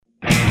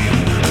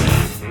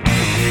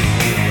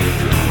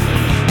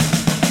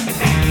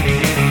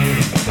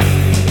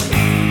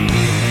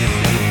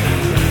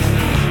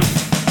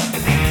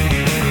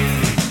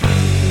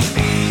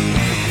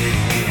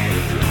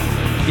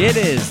It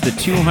is the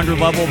 200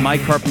 level,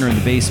 Mike Carpenter in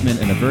the basement,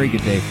 and a very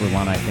good day for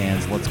Illini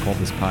fans. Let's call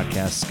this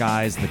podcast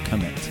Sky's the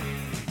Commit.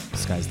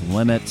 Sky's the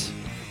limit.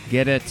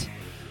 Get it?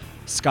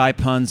 Sky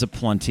puns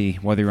aplenty,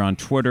 whether you're on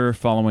Twitter,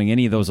 following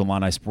any of those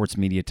Illini sports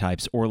media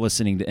types, or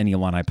listening to any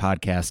Illini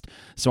podcast.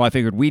 So I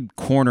figured we'd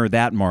corner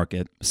that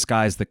market,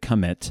 Sky's the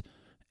Commit,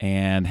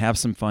 and have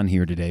some fun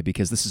here today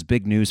because this is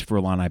big news for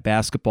Illini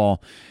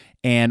basketball.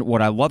 And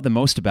what I love the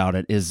most about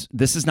it is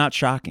this is not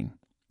shocking.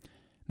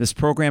 This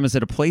program is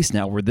at a place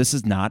now where this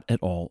is not at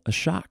all a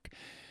shock.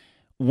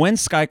 When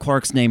Skyy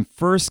Clark's name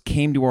first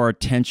came to our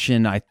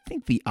attention, I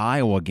think the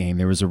Iowa game,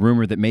 there was a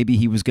rumor that maybe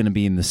he was going to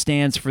be in the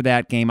stands for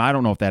that game. I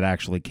don't know if that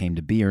actually came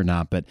to be or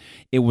not, but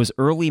it was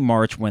early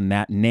March when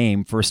that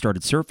name first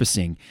started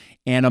surfacing.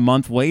 And a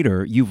month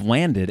later, you've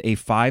landed a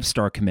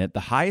 5-star commit, the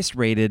highest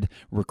rated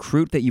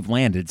recruit that you've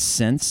landed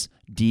since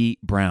D.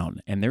 Brown.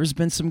 And there's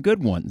been some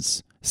good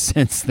ones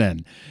since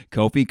then.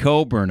 Kofi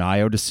Coburn,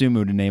 Ayo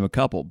Dosunmu, to name a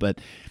couple. But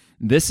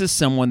this is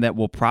someone that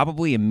will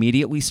probably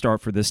immediately start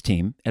for this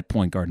team at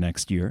point guard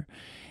next year.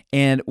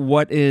 And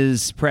what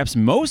is perhaps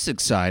most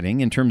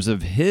exciting in terms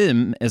of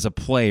him as a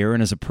player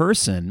and as a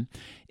person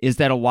is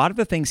that a lot of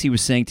the things he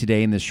was saying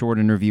today in this short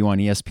interview on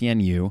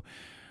ESPNU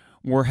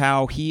were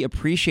how he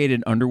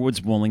appreciated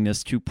Underwood's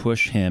willingness to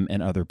push him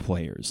and other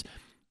players.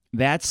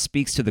 That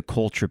speaks to the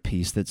culture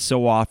piece that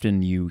so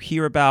often you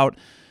hear about.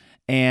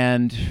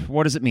 And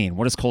what does it mean?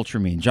 What does culture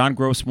mean? John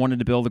Gross wanted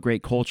to build a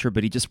great culture,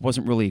 but he just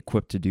wasn't really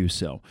equipped to do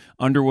so.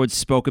 Underwood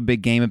spoke a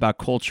big game about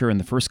culture in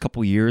the first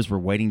couple of years. We're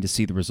waiting to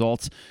see the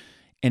results.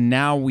 And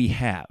now we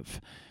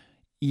have.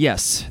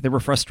 Yes, there were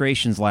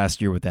frustrations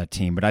last year with that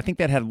team, but I think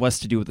that had less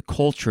to do with the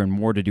culture and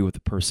more to do with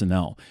the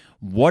personnel.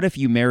 What if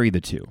you marry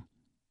the two?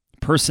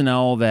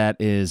 Personnel that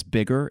is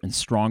bigger and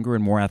stronger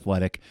and more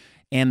athletic,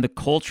 and the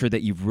culture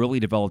that you've really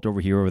developed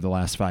over here over the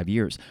last 5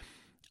 years.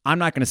 I'm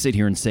not going to sit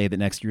here and say that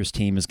next year's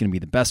team is going to be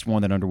the best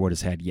one that Underwood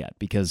has had yet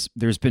because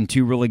there's been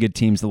 2 really good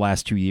teams the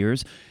last 2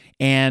 years,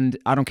 and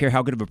I don't care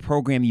how good of a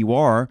program you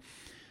are,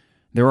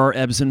 there are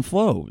ebbs and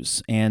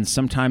flows, and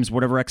sometimes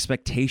whatever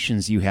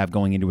expectations you have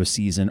going into a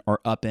season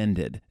are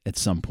upended at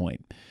some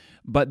point.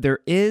 But there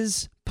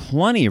is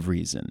plenty of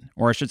reason,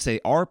 or I should say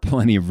are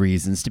plenty of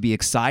reasons to be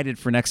excited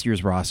for next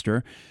year's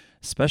roster,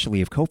 especially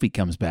if Kofi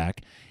comes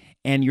back.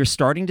 And you're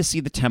starting to see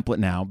the template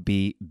now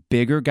be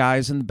bigger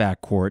guys in the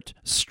backcourt,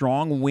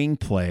 strong wing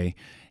play,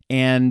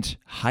 and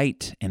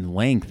height and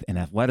length and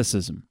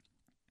athleticism.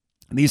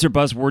 These are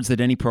buzzwords that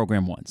any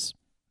program wants,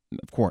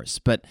 of course.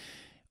 But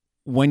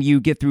when you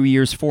get through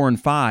years 4 and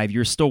 5,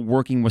 you're still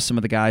working with some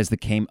of the guys that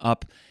came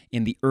up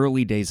in the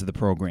early days of the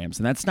programs.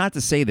 And that's not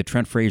to say that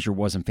Trent Frazier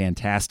wasn't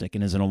fantastic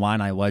and is an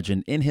Illini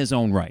legend in his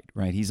own right?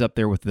 He's up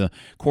there with the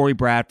Corey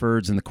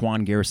Bradfords and the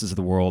Quan Garris's of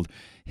the world.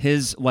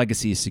 His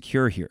legacy is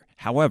secure here.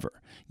 However,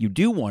 you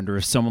do wonder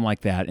if someone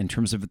like that, in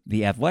terms of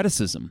the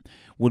athleticism,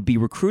 would be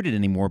recruited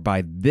anymore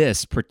by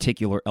this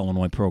particular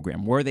Illinois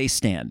program, where they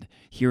stand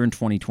here in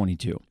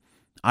 2022.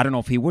 I don't know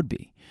if he would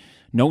be.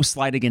 No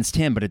slight against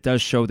him, but it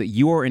does show that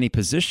you are in a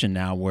position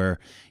now where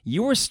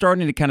you are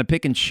starting to kind of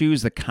pick and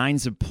choose the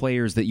kinds of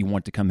players that you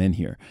want to come in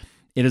here.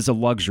 It is a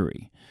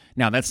luxury.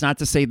 Now, that's not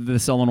to say that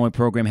this Illinois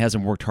program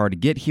hasn't worked hard to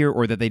get here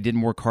or that they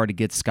didn't work hard to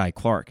get Skyy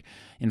Clark.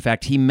 In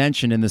fact, he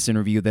mentioned in this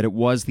interview that it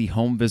was the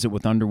home visit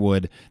with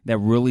Underwood that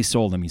really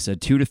sold him. He said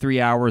 2 to 3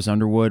 hours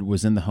Underwood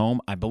was in the home.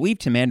 I believe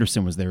Tim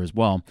Anderson was there as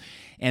well.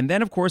 And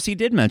then, of course, he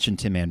did mention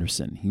Tim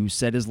Anderson, who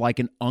said is like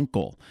an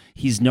uncle.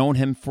 He's known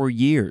him for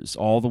years,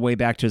 all the way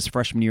back to his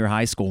freshman year of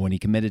high school when he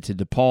committed to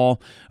DePaul.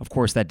 Of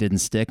course, that didn't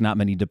stick. Not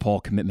many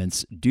DePaul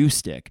commitments do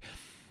stick.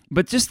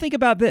 But just think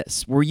about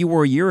this, where you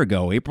were a year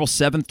ago, April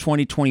 7th,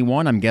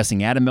 2021, I'm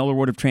guessing Adam Miller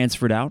would have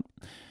transferred out.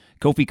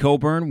 Kofi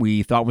Coburn,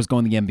 we thought was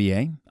going to the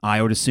NBA.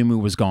 Ayo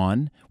Dosunmu was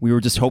gone. We were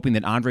just hoping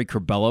that Andre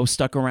Curbelo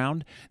stuck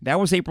around. That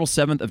was April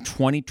 7th of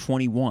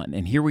 2021.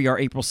 And here we are,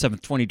 April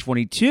 7th,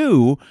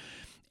 2022,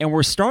 and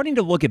we're starting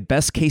to look at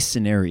best case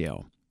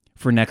scenario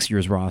for next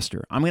year's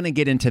roster. I'm going to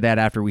get into that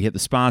after we hit the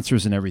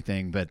sponsors and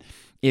everything, but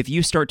if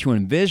you start to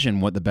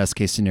envision what the best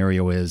case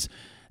scenario is,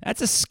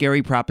 that's a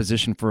scary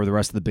proposition for the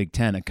rest of the Big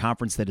Ten, a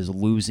conference that is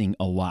losing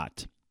a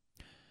lot.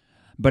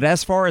 But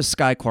as far as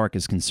Skyy Clark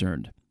is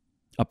concerned,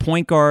 a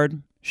point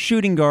guard,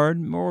 shooting guard,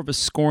 more of a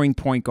scoring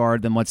point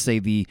guard than, let's say,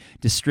 the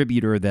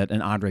distributor that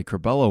an Andre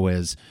Curbelo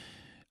is,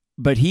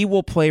 but he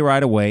will play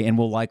right away and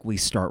will likely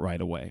start right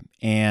away.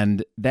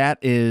 And that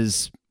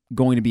is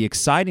going to be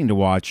exciting to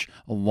watch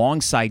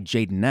alongside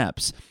Jaden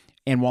Epps.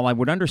 And while I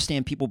would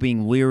understand people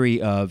being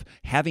leery of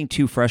having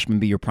 2 freshmen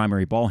be your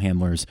primary ball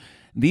handlers,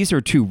 these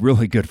are 2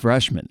 really good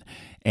freshmen,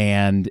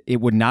 and it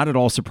would not at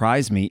all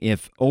surprise me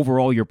if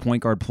overall your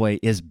point guard play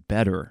is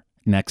better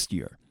next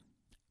year.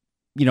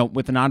 You know,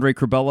 with an Andre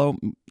Curbelo,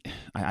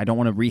 I don't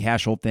want to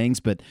rehash old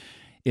things, but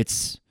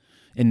it's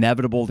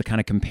inevitable to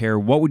kind of compare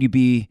what would you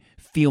be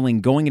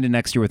feeling going into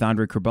next year with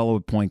Andre Curbelo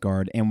at point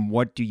guard, and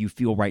what do you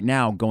feel right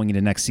now going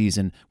into next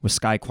season with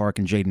Skyy Clark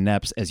and Jaden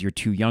Epps as your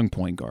 2 young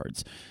point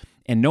guards.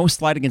 And no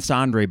slight against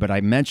Andre, but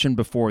I mentioned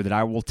before that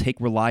I will take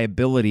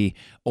reliability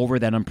over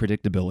that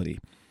unpredictability.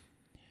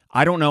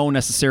 I don't know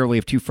necessarily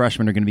if two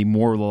freshmen are going to be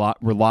more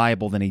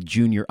reliable than a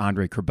junior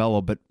Andre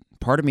Curbelo, but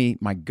part of me,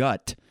 my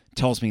gut,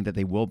 tells me that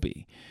they will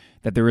be.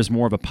 That there is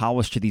more of a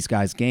polish to these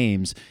guys'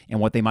 games, and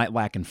what they might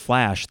lack in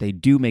flash, they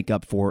do make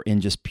up for in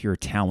just pure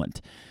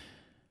talent.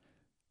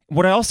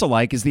 What I also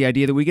like is the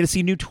idea that we get to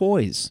see new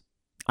toys.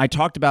 I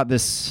talked about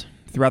this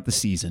throughout the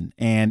season,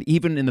 and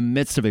even in the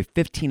midst of a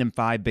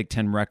 15-5 Big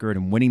Ten record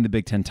and winning the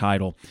Big Ten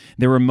title,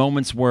 there were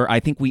moments where I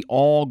think we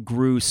all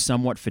grew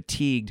somewhat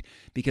fatigued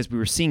because we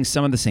were seeing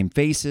some of the same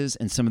faces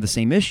and some of the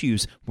same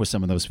issues with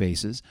some of those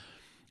faces.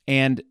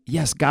 And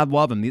yes, God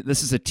love them.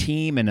 This is a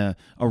team and a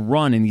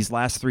run in these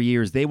last 3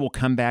 years. They will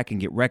come back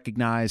and get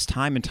recognized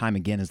time and time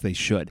again, as they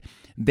should.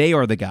 They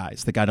are the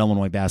guys that got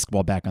Illinois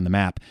basketball back on the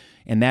map,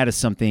 and that is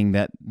something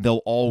that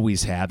they'll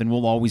always have and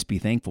we'll always be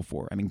thankful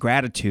for. I mean,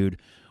 gratitude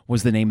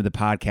was the name of the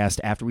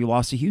podcast after we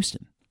lost to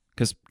Houston,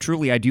 because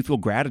truly I do feel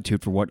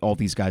gratitude for what all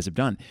these guys have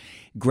done.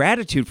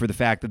 Gratitude for the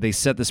fact that they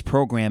set this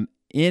program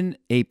in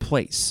a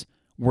place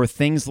where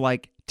things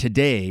like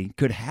today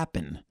could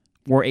happen,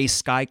 where a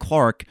Skyy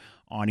Clark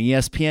on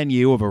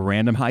ESPNU of a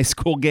random high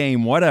school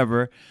game,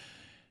 whatever,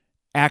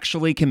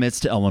 actually commits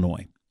to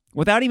Illinois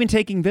without even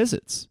taking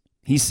visits.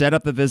 He set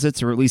up the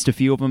visits, or at least a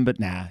few of them, but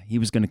he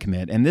was going to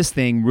commit. And this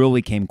thing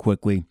really came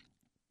quickly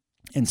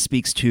and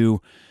speaks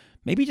to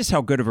maybe just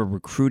how good of a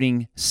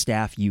recruiting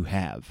staff you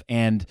have.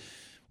 And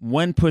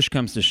when push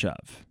comes to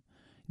shove,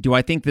 do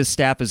I think this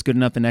staff is good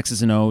enough in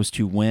X's and O's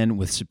to win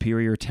with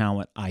superior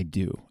talent? I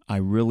do. I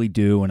really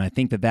do. And I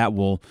think that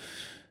will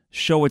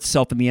show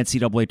itself in the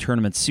NCAA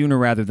tournament sooner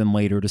rather than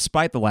later,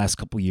 despite the last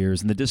couple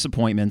years and the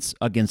disappointments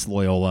against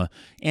Loyola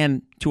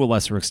and, to a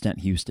lesser extent,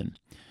 Houston.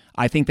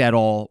 I think that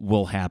all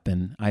will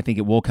happen. I think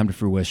it will come to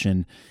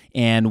fruition,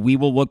 and we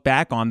will look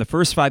back on the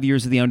first 5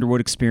 years of the Underwood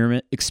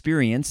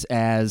experience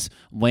as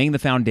laying the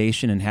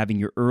foundation and having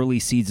your early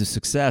seeds of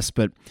success.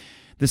 But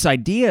this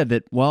idea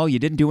that, well, you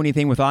didn't do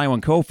anything with Iowa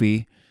and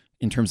Kofi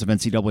in terms of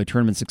NCAA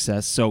tournament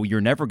success, so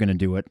you're never going to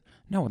do it.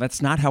 No, that's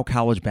not how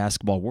college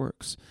basketball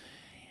works.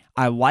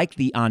 I like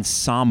the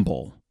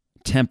ensemble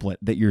template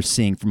that you're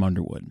seeing from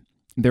Underwood.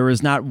 There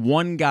is not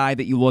one guy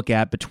that you look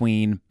at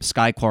between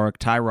Skyy Clark,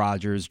 Ty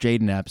Rogers,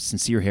 Jaden Epps,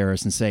 Sincere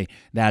Harris and say,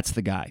 that's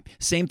the guy.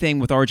 Same thing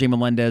with RJ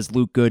Melendez,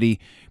 Luke Goody,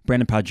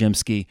 Brandon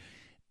Podziemski.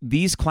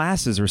 These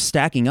classes are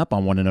stacking up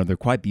on one another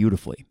quite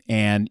beautifully.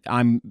 And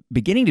I'm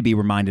beginning to be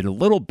reminded a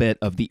little bit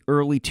of the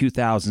early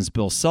 2000s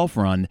Bill Self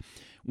run,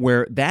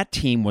 where that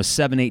team was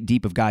 7-8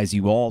 deep of guys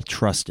you all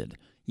trusted.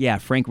 Yeah,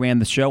 Frank ran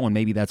the show, and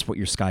maybe that's what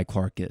your Skyy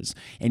Clark is.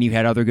 And you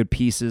had other good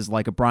pieces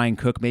like a Brian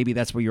Cook. Maybe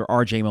that's what your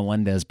RJ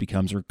Melendez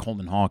becomes, or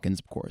Coleman Hawkins,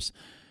 of course.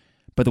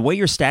 But the way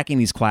you're stacking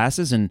these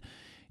classes and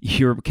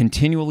you're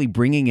continually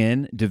bringing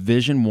in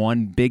Division I,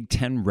 Big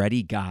Ten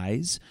ready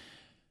guys,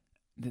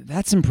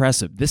 that's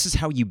impressive. This is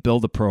how you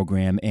build a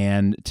program.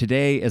 And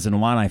today, as an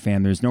Illini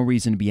fan, there's no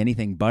reason to be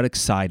anything but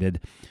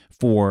excited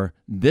for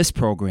this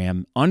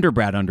program under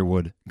Brad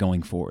Underwood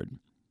going forward.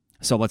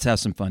 So let's have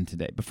some fun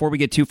today. Before we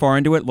get too far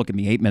into it, look at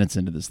me, 8 minutes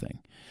into this thing.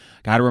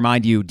 Got to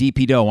remind you,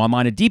 DP Dough,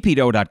 online at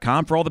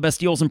dpdough.com for all the best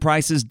deals and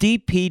prices,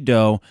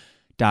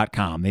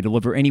 dpdough.com. They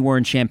deliver anywhere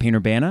in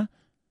Champaign-Urbana,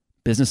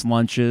 business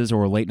lunches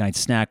or a late-night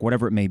snack,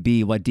 whatever it may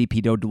be. Let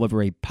DP Dough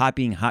deliver a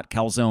piping hot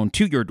calzone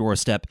to your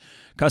doorstep,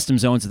 custom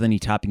zones with any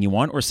topping you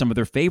want, or some of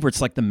their favorites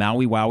like the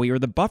Maui Wowie or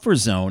the Buffer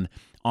Zone,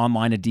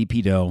 online at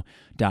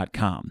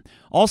dpdough.com.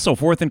 Also,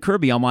 4th and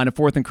Kirby, online at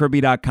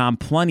 4thandkirby.com.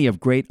 Plenty of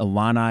great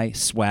Illini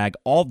swag,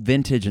 all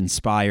vintage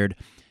inspired.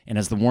 And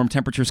as the warm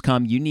temperatures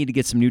come, you need to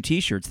get some new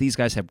t-shirts. These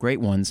guys have great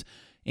ones,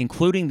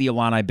 including the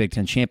Illini Big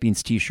Ten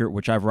Champions t-shirt,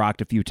 which I've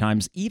rocked a few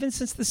times, even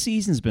since the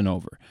season's been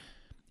over.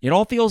 It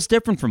all feels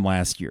different from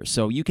last year,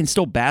 so you can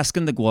still bask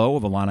in the glow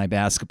of Illini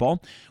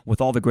basketball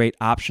with all the great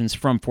options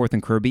from 4th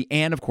and Kirby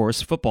and, of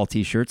course, football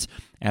t-shirts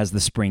as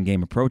the spring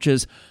game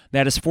approaches.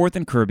 That is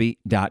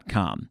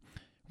 4thandkirby.com.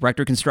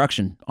 Rector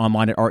Construction,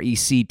 online at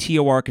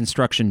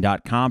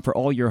rectorconstruction.com for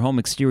all your home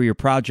exterior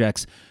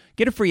projects.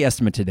 Get a free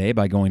estimate today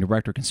by going to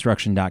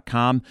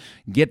rectorconstruction.com.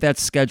 Get that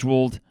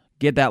scheduled.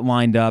 Get that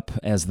lined up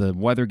as the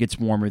weather gets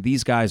warmer.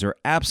 These guys are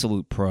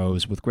absolute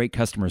pros with great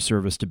customer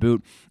service to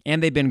boot,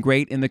 and they've been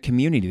great in the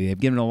community. They've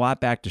given a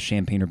lot back to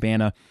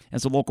Champaign-Urbana.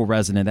 As a local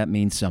resident, that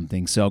means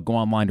something. So go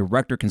online to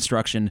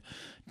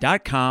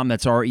rectorconstruction.com.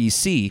 That's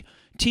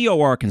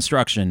RECTOR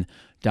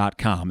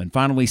construction.com. And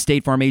finally,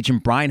 State Farm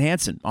agent Brian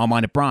Hansen,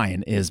 online at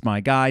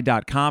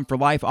brianismyguy.com for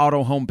life,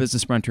 auto, home,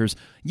 business renters.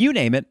 You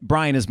name it,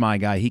 Brian is my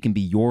guy. He can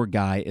be your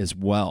guy as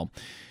well.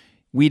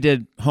 We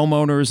did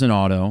homeowners and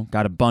auto,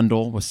 got a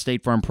bundle with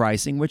State Farm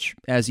pricing, which,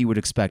 as you would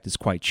expect, is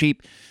quite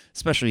cheap,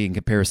 especially in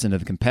comparison to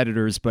the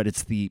competitors, but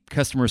it's the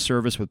customer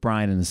service with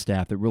Brian and his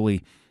staff that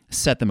really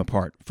set them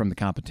apart from the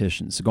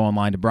competition. So go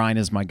online to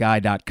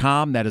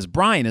brianismyguy.com. That is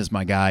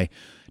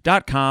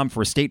brianismyguy.com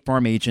for State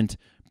Farm agent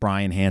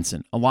Brian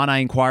Hansen.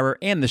 Illini Inquirer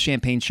and the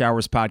Champagne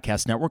Showers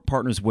Podcast Network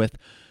partners with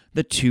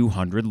the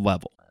 200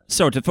 level.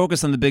 So to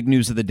focus on the big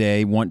news of the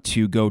day, want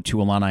to go to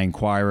Illini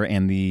Inquirer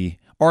and the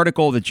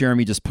article that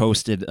Jeremy just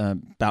posted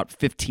about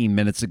 15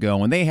 minutes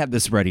ago, and they had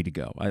this ready to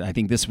go. I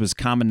think this was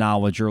common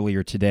knowledge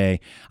earlier today.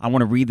 I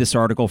want to read this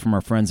article from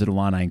our friends at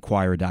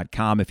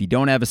IlliniInquirer.com. If you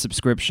don't have a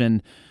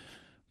subscription,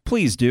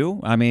 please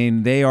do. I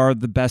mean, they are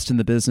the best in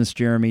the business.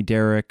 Jeremy,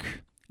 Derek,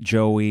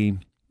 Joey,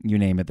 you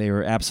name it. They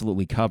are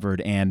absolutely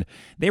covered. And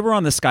they were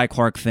on the Skyy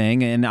Clark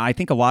thing, and I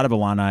think a lot of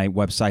Illini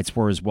websites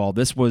were as well.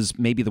 This was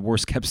maybe the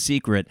worst kept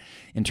secret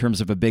in terms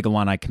of a big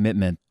Illini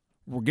commitment.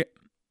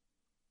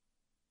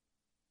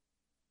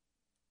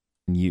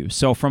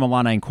 So from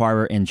Illini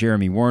Inquirer and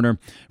Jeremy Werner,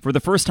 for the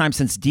first time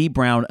since D.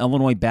 Brown,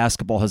 Illinois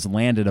basketball has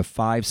landed a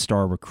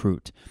 5-star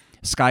recruit.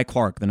 Skyy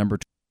Clark, the number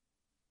 2,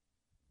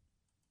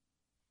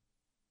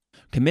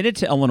 committed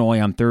to Illinois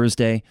on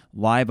Thursday,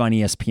 live on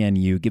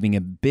ESPNU, giving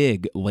a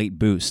big late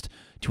boost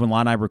to an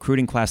Illini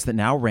recruiting class that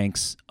now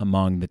ranks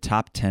among the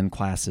top 10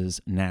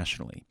 classes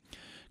nationally.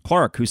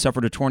 Clark, who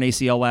suffered a torn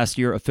ACL last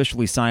year,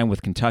 officially signed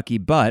with Kentucky,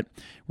 but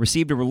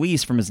received a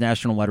release from his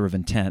national letter of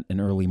intent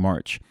in early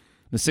March.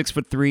 The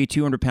 6'3",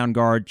 200-pound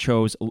guard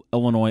chose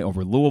Illinois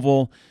over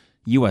Louisville,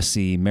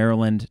 USC,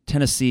 Maryland,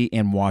 Tennessee,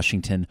 and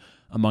Washington,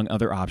 among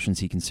other options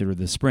he considered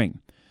this spring.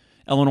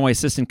 Illinois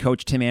assistant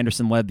coach Tim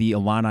Anderson led the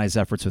Illini's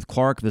efforts with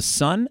Clark, the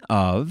son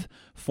of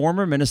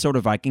former Minnesota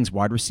Vikings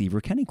wide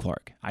receiver Kenny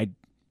Clark. I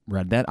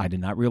read that. I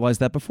did not realize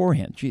that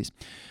beforehand. Jeez.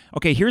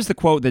 Okay, here's the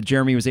quote that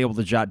Jeremy was able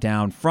to jot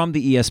down from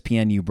the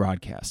ESPNU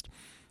broadcast.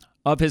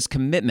 Of his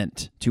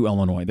commitment to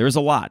Illinois. There's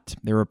a lot.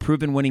 They're a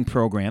proven winning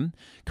program.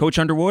 Coach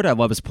Underwood, I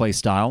love his play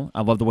style.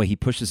 I love the way he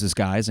pushes his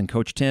guys. And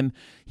Coach Tim,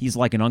 he's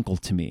like an uncle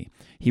to me.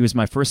 He was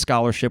my first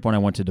scholarship when I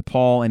went to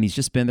DePaul, and he's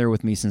just been there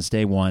with me since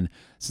day one,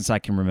 since I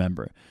can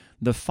remember.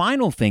 The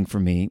final thing for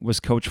me was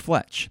Coach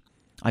Fletch.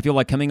 I feel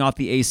like coming off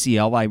the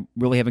ACL, I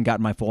really haven't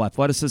gotten my full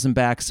athleticism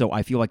back, so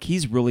I feel like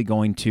he's really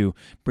going to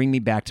bring me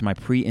back to my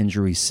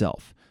pre-injury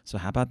self. So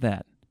how about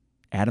that?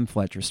 Adam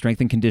Fletcher,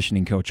 strength and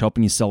conditioning coach,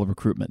 helping you sell a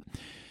recruitment.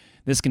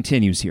 This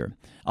continues here.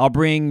 I'll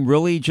bring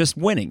really just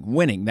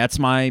winning. That's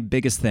my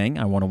biggest thing.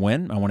 I want to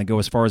win. I want to go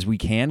as far as we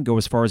can in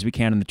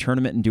the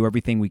tournament and do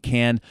everything we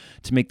can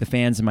to make the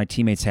fans and my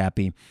teammates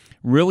happy.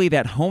 Really,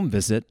 that home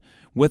visit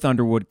with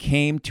Underwood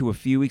came to a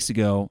few weeks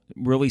ago,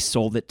 really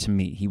sold it to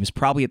me. He was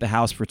probably at the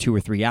house for 2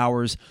 or 3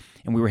 hours,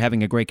 and we were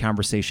having a great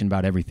conversation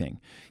about everything.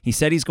 He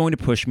said he's going to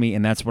push me,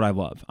 and that's what I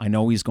love. I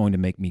know he's going to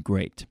make me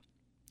great.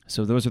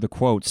 So those are the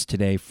quotes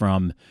today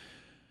from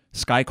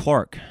Skyy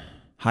Clark.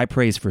 High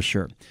praise for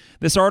sure.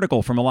 This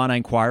article from Illini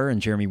Inquirer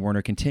and Jeremy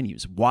Werner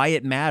continues. Why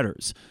it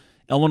matters.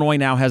 Illinois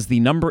now has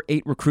the number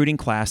 8 recruiting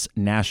class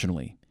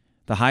nationally,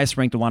 the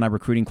highest-ranked Illini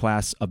recruiting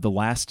class of the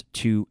last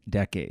 2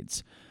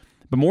 decades.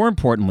 But more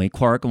importantly,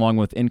 Clark, along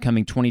with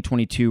incoming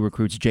 2022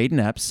 recruits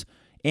Jaden Epps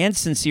and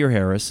Sincere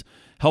Harris,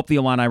 helped the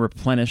Illini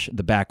replenish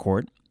the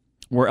backcourt,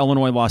 where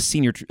Illinois lost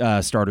senior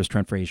starters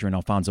Trent Frazier and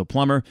Alfonso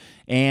Plummer,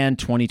 and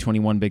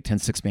 2021 Big Ten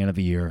Sixth Man of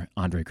the Year,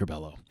 Andre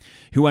Curbelo,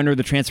 who entered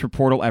the transfer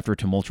portal after a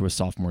tumultuous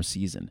sophomore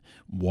season.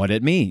 What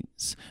it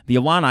means. The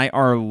Illini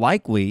are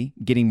likely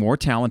getting more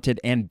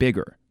talented and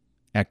bigger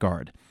at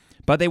guard,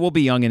 but they will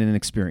be young and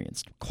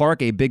inexperienced.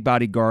 Clark, a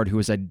big-bodied guard who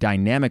is a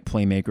dynamic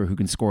playmaker who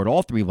can score at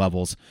all 3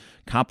 levels,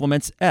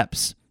 complements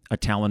Epps, a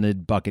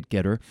talented bucket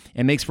getter,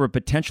 and makes for a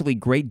potentially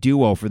great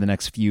duo for the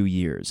next few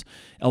years.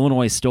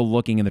 Illinois is still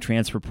looking in the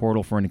transfer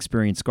portal for an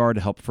experienced guard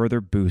to help further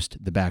boost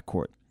the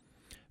backcourt.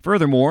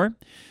 Furthermore,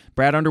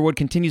 Brad Underwood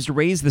continues to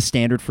raise the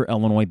standard for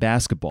Illinois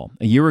basketball.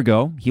 A year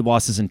ago, he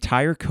lost his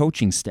entire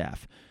coaching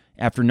staff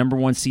after number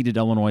 1 seeded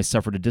Illinois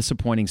suffered a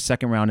disappointing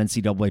second-round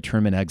NCAA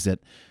tournament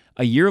exit.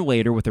 A year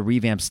later, with a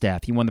revamped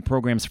staff, he won the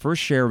program's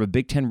first share of a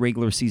Big Ten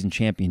regular season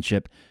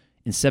championship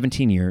in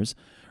 17 years,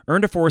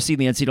 earned a 4 seed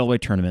in the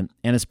NCAA tournament,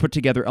 and has put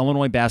together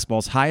Illinois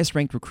basketball's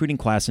highest-ranked recruiting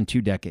class in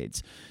 2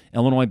 decades.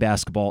 Illinois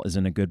basketball is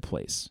in a good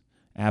place.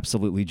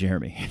 Absolutely,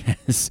 Jeremy.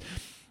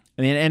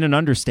 And an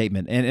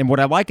understatement. And what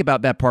I like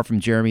about that part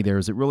from Jeremy there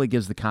is it really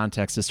gives the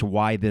context as to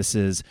why this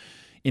is,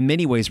 in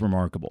many ways,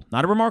 remarkable.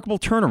 Not a remarkable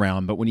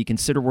turnaround, but when you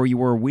consider where you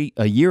were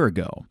a year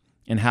ago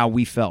and how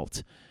we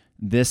felt,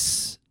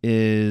 this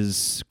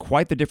is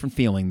quite the different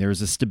feeling.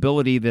 There's a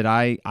stability that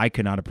I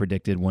could not have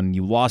predicted when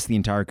you lost the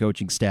entire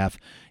coaching staff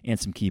and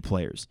some key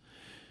players.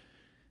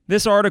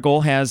 This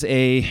article has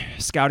a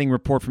scouting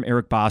report from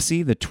Eric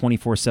Bossi, the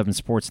 24/7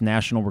 Sports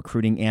national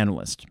recruiting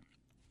analyst.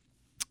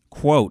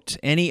 Quote,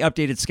 any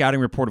updated scouting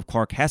report of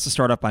Clark has to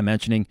start off by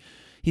mentioning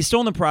he's still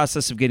in the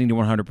process of getting to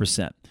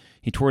 100%.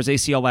 He tore his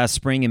ACL last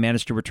spring and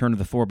managed to return to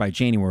the floor by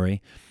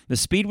January. The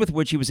speed with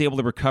which he was able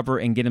to recover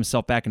and get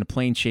himself back into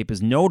playing shape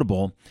is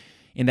notable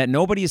in that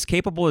nobody is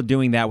capable of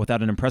doing that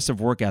without an impressive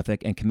work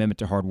ethic and commitment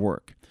to hard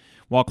work.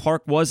 While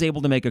Clark was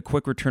able to make a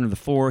quick return to the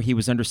floor, he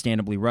was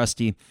understandably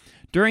rusty.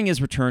 During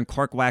his return,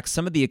 Clark lacked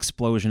some of the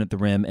explosion at the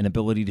rim and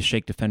ability to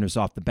shake defenders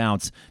off the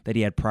bounce that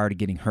he had prior to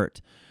getting hurt.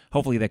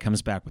 Hopefully that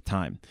comes back with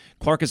time.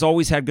 Clark has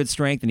always had good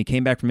strength, and he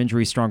came back from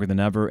injury stronger than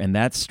ever, and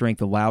that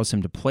strength allows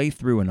him to play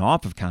through and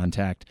off of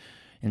contact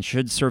and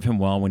should serve him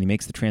well when he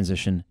makes the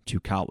transition to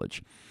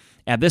college.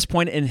 At this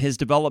point in his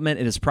development,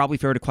 it is probably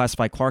fair to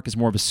classify Clark as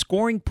more of a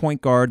scoring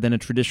point guard than a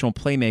traditional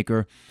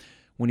playmaker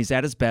when he's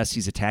at his best,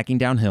 he's attacking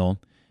downhill,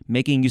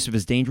 making use of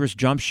his dangerous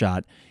jump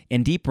shot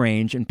and deep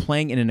range, and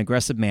playing in an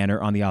aggressive manner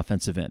on the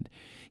offensive end.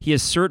 He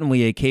is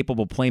certainly a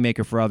capable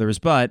playmaker for others,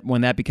 but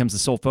when that becomes the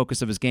sole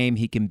focus of his game,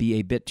 he can be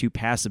a bit too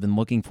passive in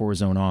looking for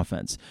his own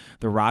offense.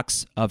 The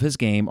rocks of his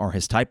game are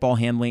his tight ball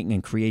handling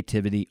and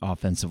creativity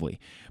offensively.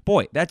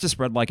 Boy, that just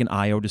read like an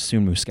Ayo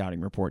Dosunmu scouting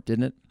report,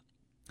 didn't it?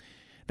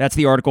 That's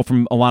the article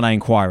from Illini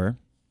Inquirer.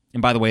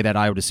 And by the way, that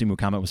Ayo Dosunmu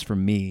comment was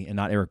from me and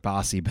not Eric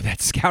Bossi, but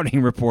that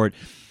scouting report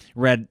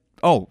read,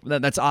 oh,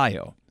 that's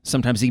Ayo.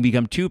 Sometimes he can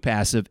become too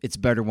passive. It's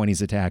better when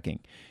he's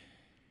attacking.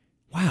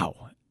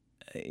 Wow.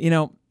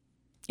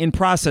 In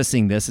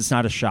processing this, it's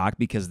not a shock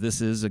because this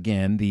is,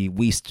 again, the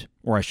least,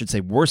 or I should say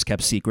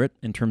worst-kept secret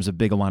in terms of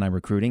big Illini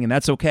recruiting, and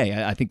that's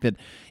okay. I think that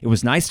it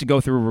was nice to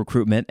go through a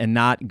recruitment and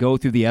not go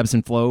through the ebbs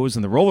and flows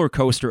and the roller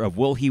coaster of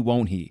will he,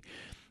 won't he.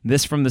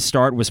 This from the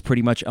start was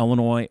pretty much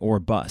Illinois or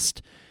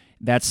bust.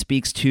 That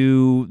speaks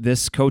to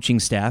this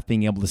coaching staff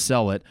being able to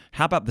sell it.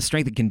 How about the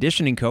strength and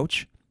conditioning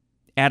coach?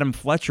 Adam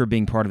Fletcher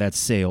being part of that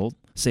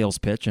sales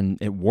pitch,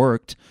 and it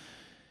worked.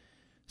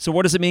 So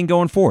what does it mean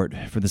going forward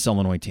for this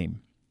Illinois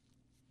team?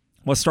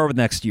 Let's start with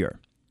next year.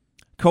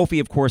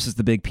 Kofi, of course, is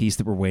the big piece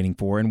that we're waiting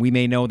for, and we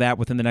may know that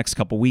within the next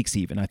couple weeks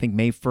even. I think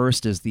May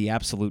 1st is the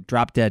absolute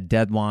drop-dead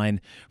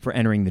deadline for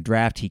entering the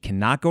draft. He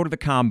cannot go to the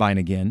Combine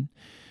again.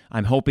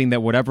 I'm hoping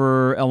that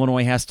whatever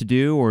Illinois has to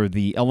do, or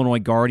the Illinois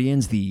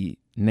Guardians, the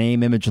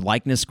name, image,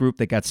 likeness group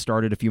that got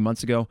started a few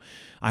months ago,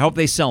 I hope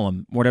they sell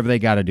him whatever they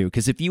got to do.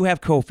 Because if you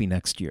have Kofi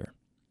next year,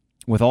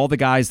 with all the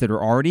guys that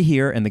are already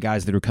here and the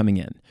guys that are coming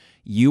in,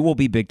 you will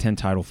be Big Ten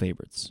title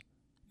favorites.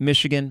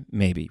 Michigan,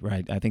 maybe,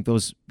 right? I think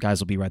those guys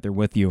will be right there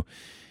with you.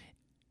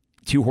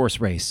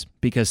 Two-horse race,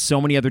 because so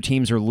many other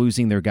teams are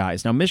losing their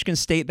guys. Now, Michigan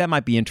State, that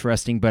might be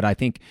interesting, but I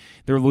think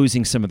they're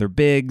losing some of their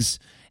bigs,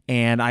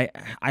 and I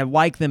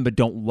like them but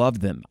don't love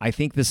them. I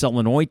think this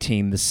Illinois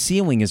team, the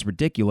ceiling is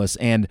ridiculous,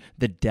 and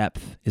the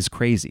depth is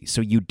crazy.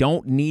 So you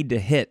don't need to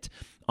hit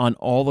on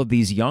all of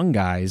these young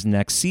guys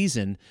next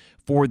season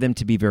for them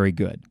to be very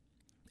good.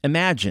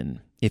 Imagine,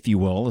 if you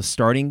will, a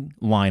starting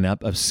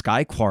lineup of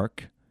Skyy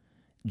Clark,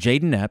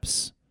 Jaden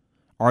Epps,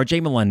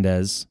 RJ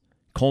Melendez,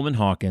 Coleman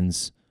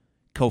Hawkins,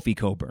 Kofi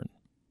Coburn.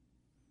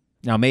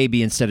 Now,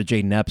 maybe instead of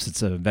Jaden Epps,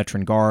 it's a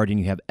veteran guard, and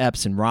you have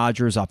Epps and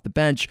Rogers off the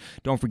bench.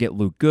 Don't forget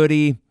Luke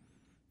Goody.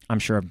 I'm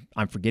sure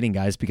I'm forgetting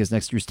guys because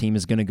next year's team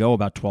is going to go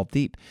about 12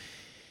 deep.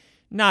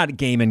 Not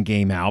game in,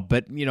 game out,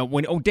 but,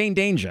 when Dane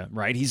Danger,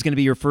 right? He's going to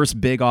be your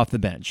first big off the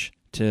bench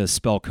to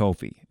spell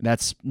Kofi.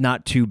 That's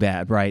not too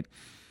bad, right?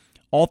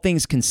 All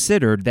things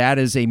considered, that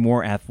is a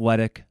more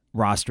athletic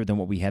roster than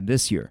what we had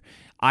this year.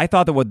 I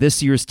thought that what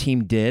this year's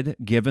team did,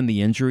 given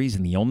the injuries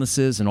and the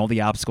illnesses and all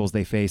the obstacles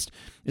they faced,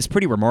 is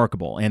pretty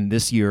remarkable. And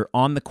this year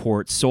on the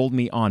court sold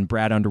me on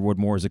Brad Underwood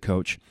more as a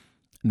coach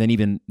than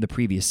even the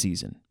previous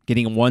season.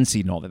 Getting a 1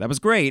 seed and all that. That was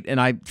great. And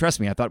I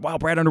thought, wow,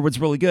 Brad Underwood's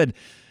really good.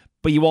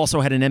 But you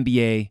also had an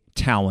NBA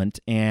talent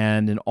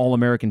and an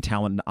All-American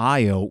talent in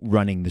Ayo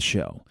running the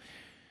show.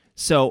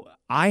 So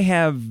I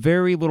have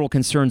very little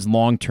concerns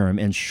long-term,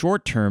 and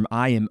short-term,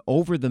 I am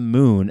over the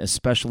moon,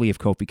 especially if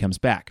Kofi comes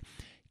back.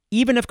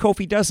 Even if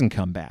Kofi doesn't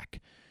come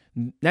back,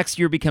 next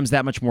year becomes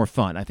that much more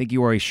fun. I think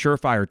you are a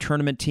surefire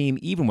tournament team,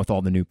 even with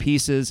all the new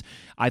pieces.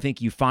 I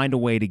think you find a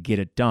way to get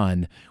it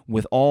done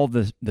with all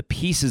the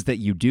pieces that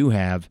you do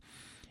have.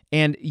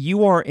 And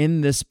you are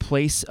in this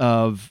place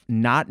of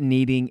not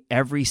needing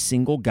every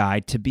single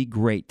guy to be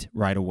great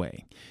right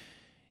away.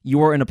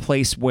 You are in a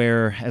place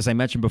where, as I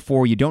mentioned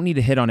before, you don't need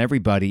to hit on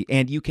everybody,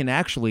 and you can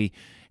actually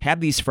have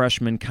these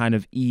freshmen kind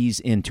of ease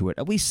into it,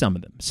 at least some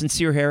of them.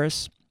 Sincere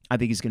Harris, I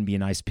think he's going to be a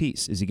nice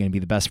piece. Is he going to be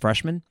the best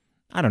freshman?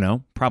 I don't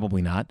know.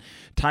 Probably not.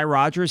 Ty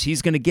Rodgers,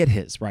 he's going to get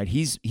his, right?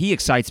 He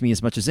excites me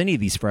as much as any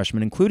of these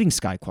freshmen, including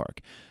Skyy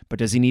Clark. But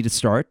does he need to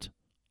start?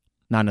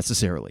 Not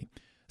necessarily.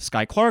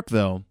 Skyy Clark,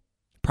 though,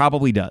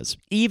 probably does,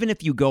 even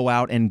if you go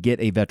out and get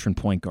a veteran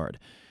point guard.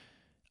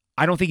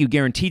 I don't think you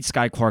guaranteed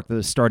Skyy Clark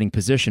the starting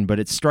position, but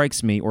it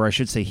strikes me, or I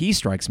should say he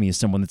strikes me as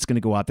someone that's going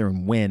to go out there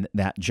and win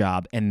that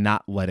job and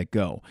not let it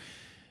go.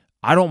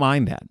 I don't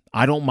mind that.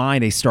 I don't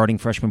mind a starting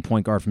freshman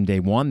point guard from day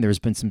one. There's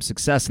been some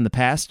success in the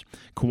past.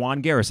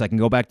 Kawan Garris, I can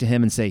go back to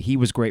him and say he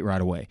was great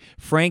right away.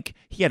 Frank,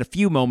 he had a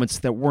few moments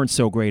that weren't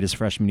so great his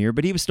freshman year,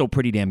 but he was still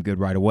pretty damn good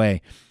right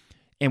away.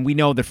 And we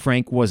know that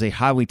Frank was a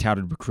highly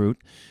touted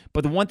recruit.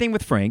 But the one thing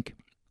with Frank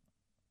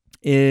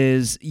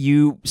is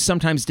you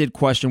sometimes did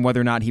question whether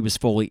or not he was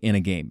fully in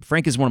a game.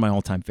 Frank is one of my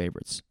all-time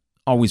favorites.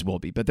 Always will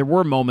be. But there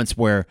were moments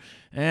where,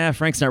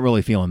 Frank's not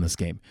really feeling this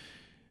game.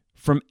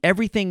 From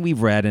everything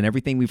we've read and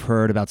everything we've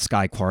heard about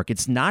Skyy Clark,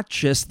 it's not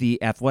just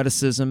the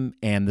athleticism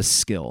and the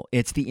skill.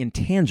 It's the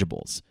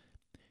intangibles.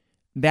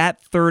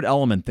 That third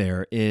element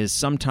there is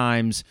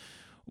sometimes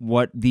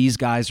what these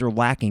guys are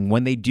lacking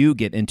when they do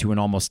get into an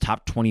almost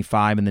top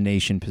 25 in the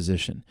nation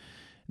position.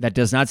 That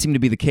does not seem to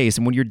be the case.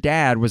 And when your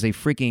dad was a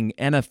freaking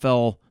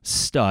NFL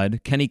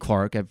stud, Kenny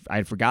Clark, I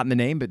had forgotten the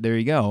name, but there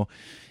you go,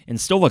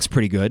 and still looks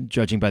pretty good,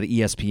 judging by the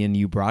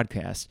ESPNU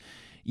broadcast.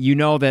 you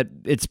know that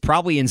it's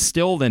probably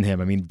instilled in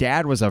him. I mean,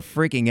 Dad was a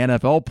freaking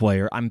NFL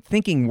player. I'm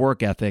thinking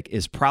work ethic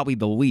is probably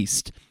the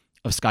least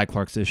of Skyy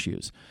Clark's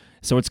issues.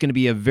 So it's going to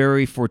be a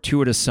very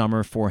fortuitous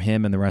summer for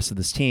him and the rest of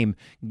this team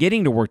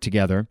getting to work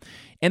together.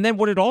 And then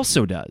what it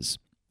also does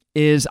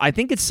is I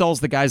think it sells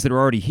the guys that are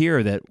already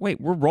here that,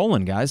 wait, we're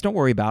rolling, guys. Don't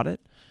worry about it.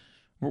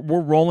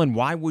 We're rolling.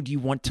 Why would you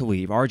want to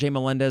leave? RJ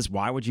Melendez,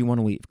 why would you want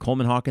to leave?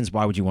 Coleman Hawkins,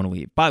 why would you want to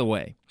leave? By the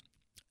way,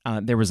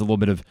 there was a little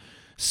bit of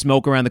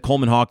smoke around the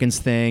Coleman Hawkins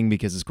thing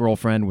because his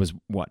girlfriend was,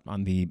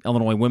 on the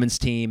Illinois women's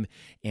team,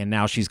 and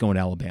now she's going to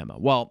Alabama.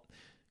 Well,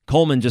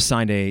 Coleman just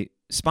signed a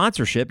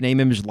sponsorship, name,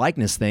 image,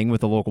 likeness thing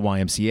with the local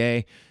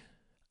YMCA.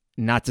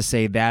 Not to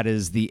say that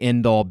is the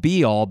end-all,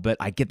 be-all, but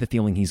I get the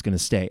feeling he's going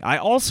to stay. I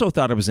also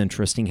thought it was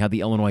interesting how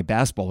the Illinois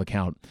basketball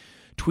account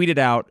tweeted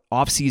out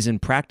off-season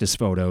practice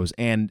photos,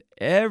 and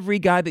every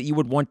guy that you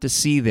would want to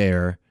see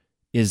there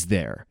is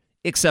there,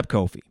 except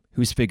Kofi,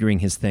 who's figuring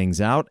his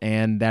things out,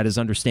 and that is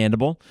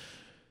understandable.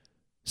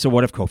 So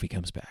what if Kofi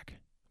comes back?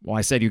 Well,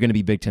 I said you're going to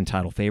be Big Ten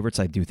title favorites.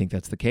 I do think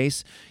that's the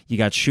case. You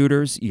got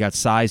shooters, you got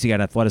size, you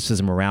got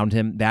athleticism around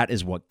him. That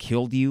is what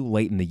killed you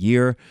late in the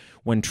year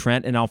when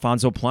Trent and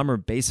Alfonso Plummer,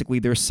 basically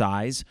their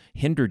size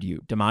hindered you.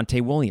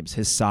 DeMonte Williams,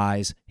 his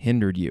size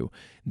hindered you.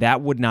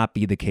 That would not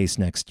be the case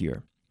next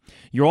year.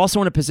 You're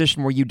also in a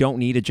position where you don't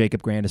need a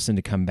Jacob Grandison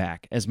to come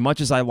back. As much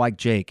as I like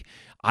Jake,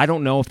 I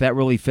don't know if that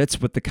really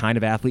fits with the kind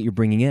of athlete you're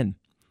bringing in.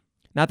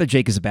 Not that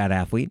Jake is a bad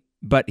athlete,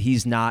 but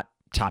he's not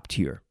top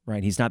tier,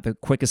 right? He's not the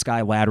quickest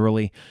guy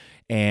laterally,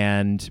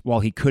 and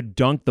while he could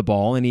dunk the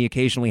ball and he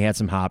occasionally had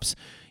some hops,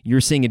 you're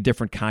seeing a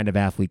different kind of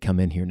athlete come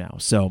in here now.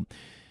 So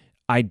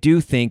I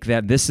do think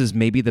that this is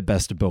maybe the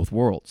best of both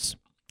worlds,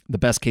 the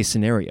best case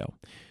scenario,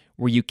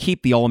 where you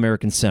keep the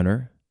All-American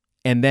center,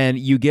 and then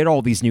you get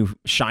all these new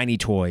shiny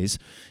toys,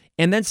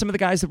 and then some of the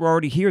guys that were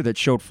already here that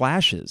showed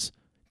flashes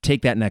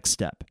take that next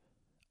step.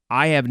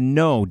 I have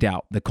no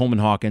doubt that Coleman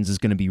Hawkins is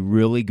going to be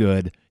really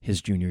good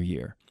his junior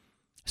year.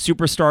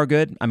 Superstar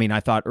good. I mean, I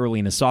thought early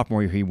in his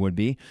sophomore year he would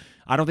be.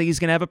 I don't think he's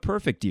going to have a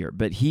perfect year,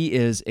 but he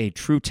is a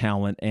true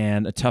talent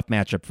and a tough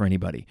matchup for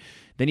anybody.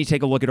 Then you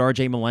take a look at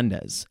RJ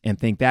Melendez and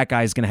think that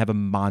guy is going to have a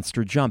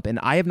monster jump, and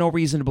I have no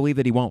reason to believe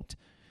that he won't.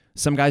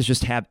 Some guys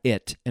just have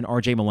it, and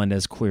RJ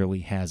Melendez clearly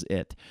has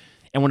it.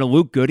 And when a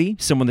Luke Goody,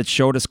 someone that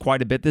showed us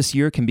quite a bit this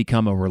year, can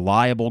become a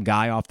reliable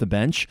guy off the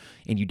bench,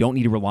 and you don't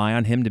need to rely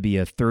on him to be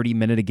a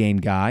 30-minute-a-game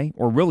guy,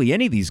 or really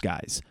any of these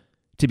guys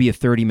to be a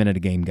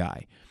 30-minute-a-game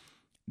guy,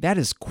 that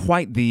is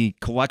quite the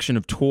collection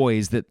of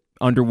toys that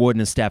Underwood and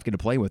his staff get to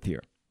play with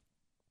here.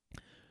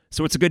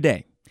 So it's a good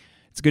day.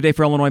 It's a good day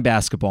for Illinois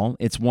basketball.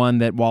 It's one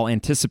that, while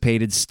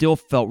anticipated, still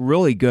felt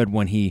really good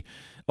when he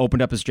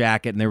opened up his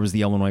jacket and there was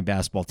the Illinois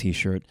basketball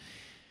t-shirt.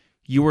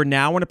 You are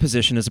now in a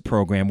position as a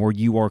program where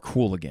you are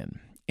cool again.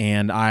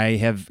 And I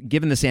have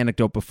given this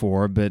anecdote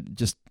before, but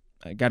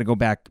I got to go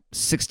back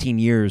 16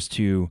 years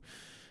to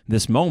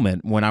this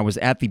moment when I was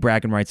at the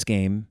Bragging Rights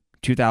game,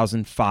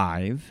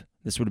 2005.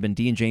 This would have been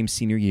Dean James'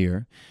 senior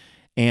year,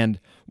 and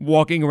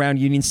walking around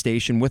Union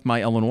Station with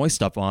my Illinois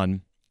stuff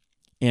on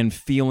and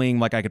feeling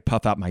like I could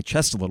puff out my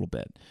chest a little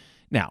bit.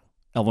 Now,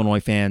 Illinois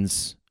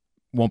fans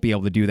won't be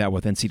able to do that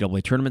with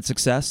NCAA tournament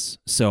success,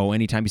 so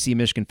anytime you see a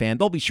Michigan fan,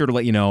 they'll be sure to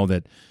let you know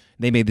that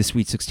they made the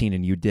Sweet 16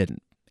 and you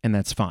didn't, and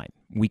that's fine.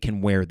 We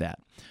can wear that.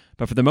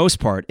 But for the most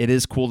part, it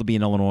is cool to be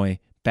an Illinois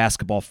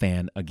basketball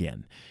fan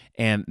again.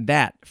 And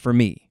that, for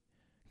me,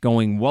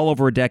 going well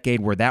over a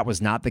decade where that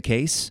was not the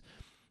case,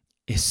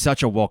 is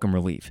such a welcome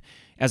relief.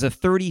 As a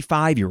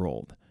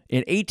 35-year-old,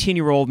 an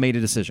 18-year-old made a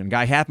decision,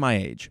 guy half my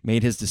age,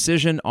 made his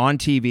decision on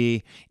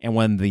TV, and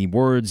when the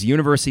words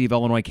University of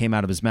Illinois came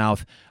out of his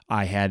mouth,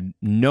 I had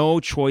no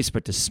choice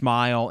but to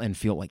smile and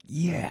feel like,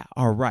 yeah,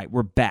 all right,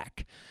 we're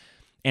back.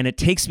 And it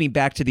takes me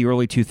back to the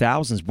early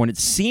 2000s when it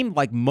seemed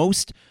like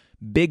most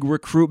big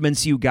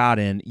recruitments you got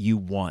in, you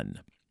won.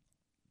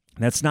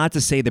 That's not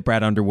to say that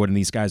Brad Underwood and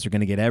these guys are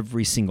going to get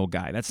every single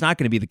guy. That's not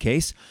going to be the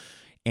case.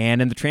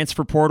 And in the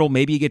transfer portal,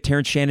 maybe you get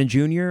Terrence Shannon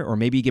Jr., or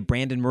maybe you get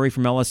Brandon Murray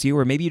from LSU,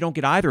 or maybe you don't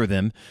get either of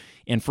them.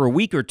 And for a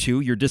week or two,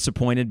 you're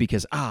disappointed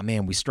because,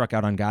 man, we struck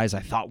out on guys I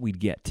thought we'd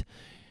get.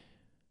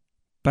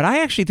 But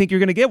I actually think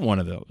you're going to get one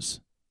of those.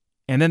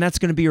 And then that's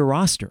going to be your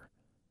roster.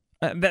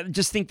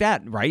 Just think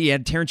that, right? You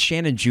had Terrence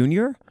Shannon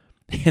Jr.,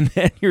 and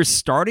then your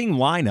starting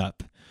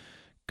lineup.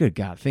 Good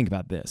God, think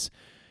about this.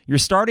 Your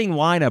starting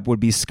lineup would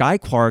be Skyy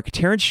Clark,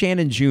 Terrence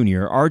Shannon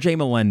Jr., RJ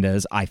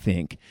Melendez, I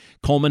think,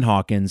 Coleman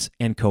Hawkins,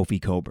 and Kofi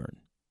Coburn.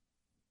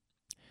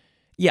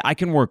 Yeah, I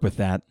can work with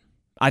that.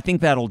 I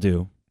think that'll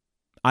do.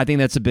 I think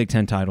that's a Big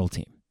Ten title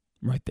team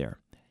right there.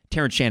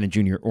 Terrence Shannon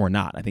Jr. or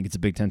not. I think it's a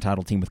Big Ten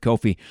title team with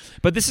Kofi.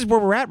 But this is where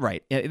we're at,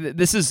 right?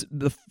 This is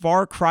the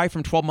far cry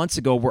from 12 months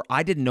ago where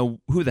I didn't know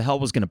who the hell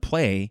was going to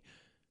play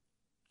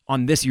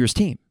on this year's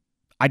team.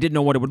 I didn't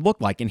know what it would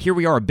look like. And here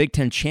we are, a Big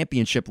Ten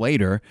championship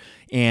later,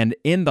 and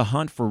in the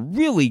hunt for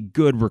really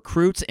good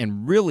recruits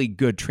and really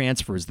good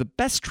transfers. The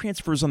best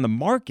transfers on the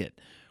market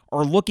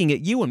are looking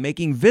at you and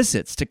making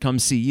visits to come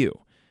see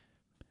you.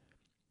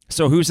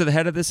 So who's at the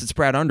head of this? It's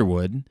Brad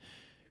Underwood,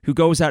 who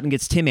goes out and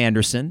gets Tim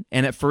Anderson.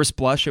 And at first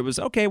blush, it was,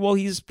 okay, well,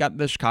 he's got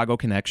the Chicago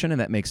connection,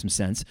 and that makes some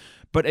sense.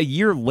 But a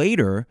year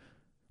later,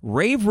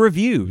 rave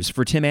reviews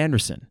for Tim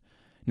Anderson.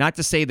 Not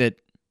to say that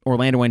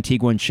Orlando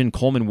Antigua and Chin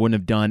Coleman wouldn't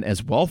have done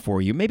as well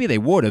for you. Maybe they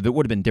would have. It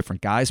would have been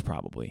different guys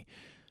probably.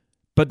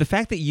 But the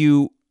fact that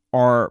you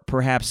are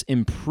perhaps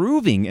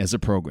improving as a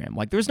program,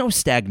 like there's no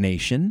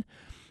stagnation.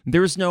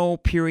 There's no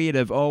period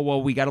of, oh,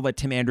 well, we got to let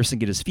Tim Anderson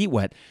get his feet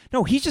wet.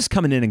 No, he's just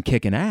coming in and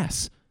kicking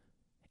ass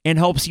and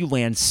helps you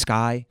land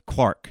Skyy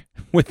Clark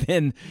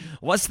within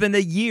less than a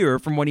year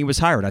from when he was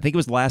hired. I think it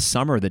was last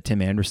summer that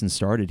Tim Anderson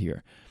started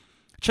here.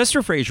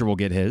 Chester Frazier will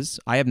get his.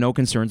 I have no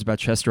concerns about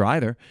Chester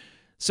either.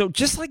 So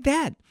just like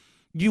that,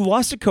 you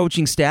lost a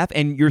coaching staff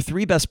and your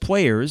three best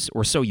players,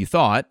 or so you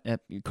thought.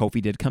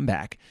 Kofi did come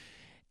back.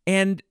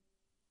 And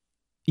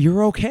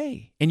you're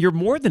okay. And you're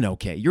more than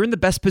okay. You're in the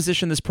best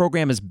position this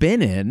program has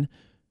been in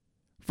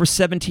for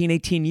 17,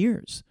 18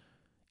 years.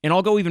 And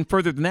I'll go even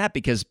further than that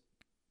because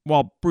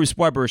while Bruce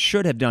Weber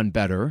should have done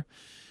better,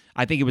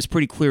 I think it was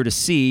pretty clear to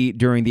see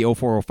during the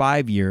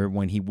 04-05 year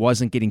when he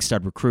wasn't getting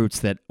stud recruits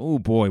that, oh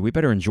boy, we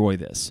better enjoy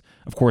this.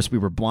 Of course, we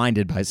were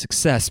blinded by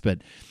success, but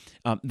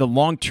the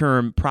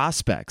long-term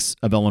prospects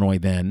of Illinois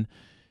then,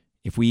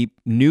 if we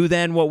knew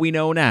then what we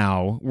know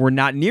now, were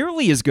not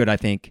nearly as good, I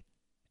think,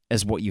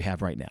 as what you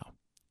have right now.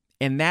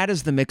 And that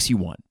is the mix you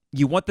want.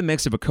 You want the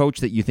mix of a coach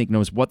that you think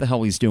knows what the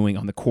hell he's doing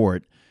on the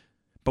court,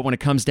 but when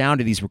it comes down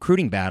to these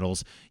recruiting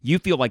battles, you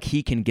feel like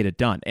he can get it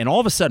done. And all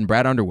of a sudden,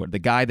 Brad Underwood, the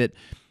guy that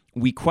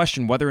we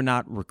questioned whether or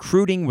not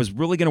recruiting was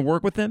really going to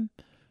work with him,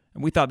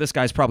 and we thought this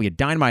guy's probably a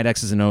dynamite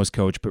X's and O's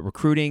coach, but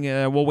recruiting,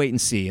 we'll wait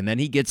and see. And then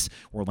he gets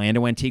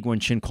Orlando Antigua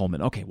and Chin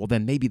Coleman. Okay, well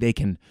then maybe they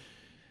can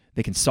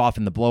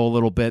soften the blow a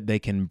little bit. They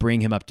can bring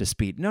him up to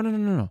speed.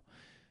 No.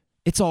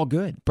 It's all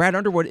good. Brad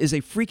Underwood is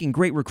a freaking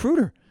great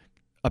recruiter,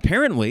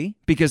 apparently,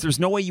 because there's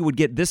no way you would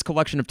get this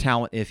collection of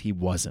talent if he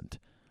wasn't.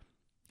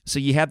 So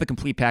you have the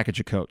complete package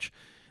of coach.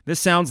 This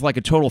sounds like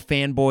a total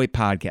fanboy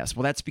podcast.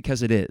 Well, that's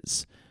because it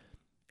is.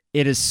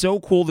 It is so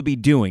cool to be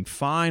doing,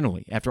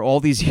 finally, after all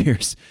these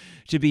years,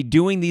 to be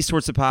doing these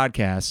sorts of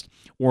podcasts.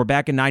 Or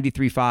back in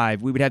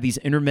 93.5, we would have these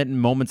intermittent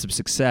moments of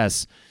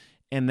success,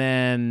 and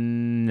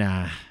then,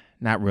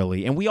 not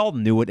really. And we all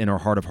knew it in our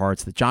heart of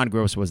hearts that John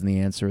Gross wasn't the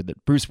answer,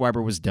 that Bruce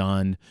Weber was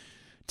done,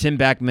 Tim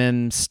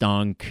Beckman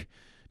stunk,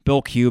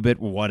 Bill Cubitt,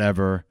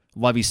 whatever,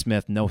 Lovie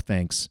Smith, no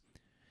thanks.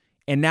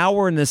 And now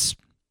we're in this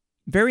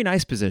very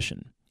nice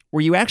position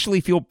where you actually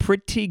feel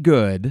pretty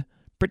good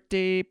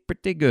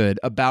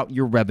about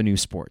your revenue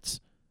sports.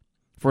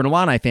 For an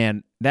Illini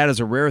fan, that is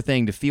a rare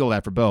thing to feel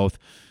that for both.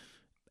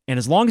 And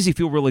as long as you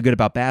feel really good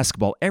about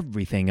basketball,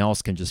 everything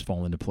else can just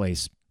fall into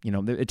place. You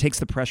know, it takes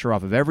the pressure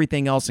off of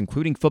everything else,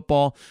 including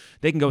football.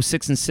 They can go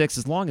 6-6.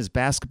 As long as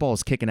basketball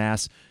is kicking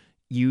ass,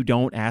 you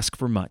don't ask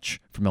for much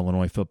from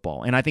Illinois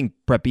football. And I think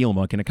Brett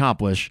Bielema can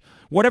accomplish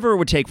whatever it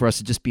would take for us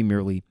to just be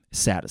merely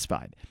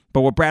satisfied.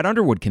 But what Brad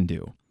Underwood can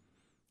do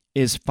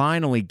is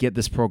finally get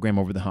this program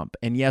over the hump.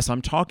 And yes,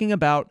 I'm talking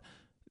about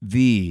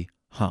the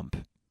hump,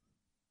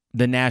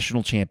 the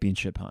national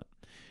championship hunt.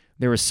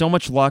 There is so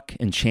much luck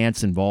and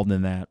chance involved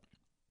in that.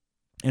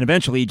 And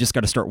eventually, you just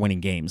got to start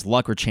winning games.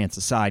 Luck or chance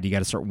aside, you got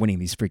to start winning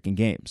these freaking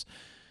games.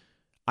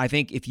 I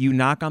think if you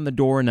knock on the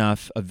door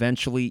enough,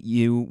 eventually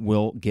you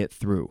will get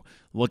through.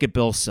 Look at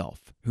Bill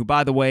Self, who,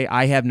 by the way,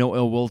 I have no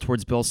ill will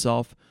towards Bill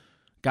Self.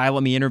 Guy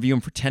let me interview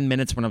him for 10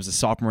 minutes when I was a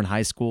sophomore in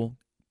high school.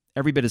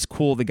 Every bit as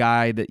cool the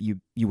guy that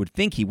you would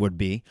think he would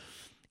be.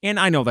 And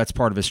I know that's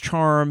part of his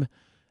charm,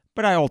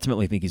 but I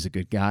ultimately think he's a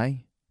good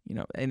guy. You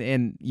know,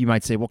 and you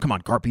might say, well, come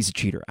on, Garp, he's a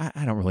cheater.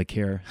 I don't really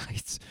care.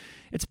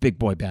 It's big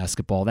boy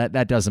basketball.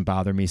 That doesn't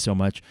bother me so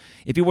much.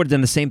 If he would have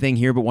done the same thing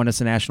here but won us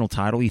a national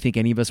title, you think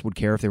any of us would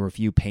care if there were a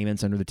few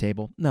payments under the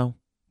table? No,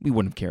 we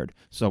wouldn't have cared.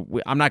 So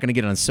I'm not going to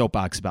get on a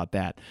soapbox about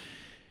that.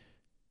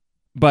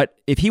 But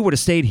if he would have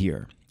stayed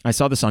here, I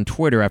saw this on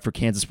Twitter after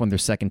Kansas won their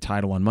second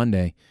title on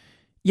Monday,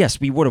 yes,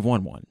 we would have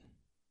won one.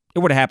 It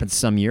would have happened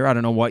some year. I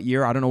don't know what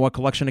year. I don't know what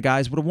collection of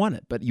guys would have won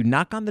it. But you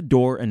knock on the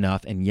door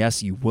enough, and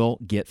yes, you will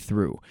get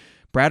through.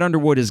 Brad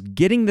Underwood is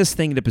getting this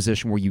thing in a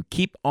position where you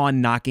keep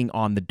on knocking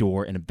on the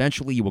door, and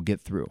eventually you will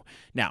get through.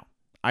 Now,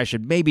 I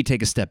should maybe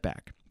take a step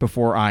back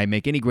before I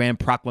make any grand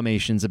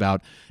proclamations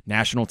about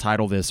national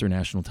title this or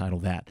national title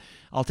that.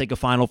 I'll take a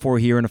Final Four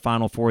here and a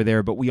Final Four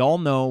there, but we all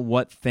know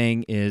what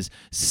thing is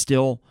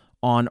still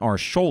on our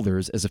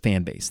shoulders as a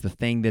fan base, the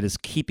thing that is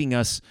keeping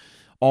us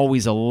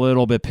always a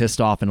little bit pissed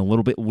off and a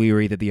little bit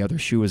leery that the other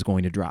shoe is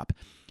going to drop.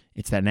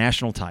 It's that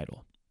national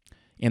title.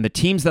 And the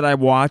teams that I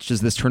watched as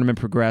this tournament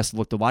progressed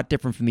looked a lot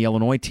different from the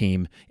Illinois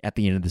team at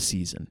the end of the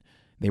season.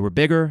 They were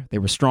bigger, they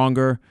were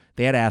stronger,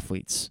 they had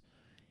athletes.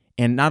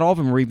 And not all of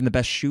them were even the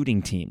best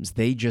shooting teams.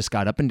 They just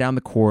got up and down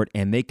the court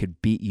and they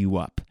could beat you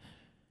up.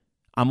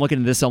 I'm looking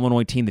at this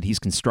Illinois team that he's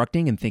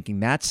constructing and thinking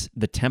that's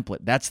the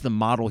template. That's the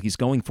model he's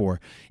going for.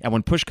 And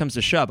when push comes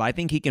to shove, I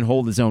think he can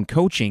hold his own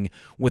coaching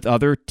with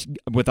other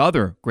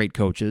great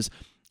coaches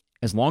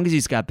as long as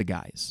he's got the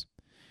guys.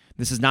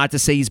 This is not to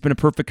say he's been a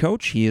perfect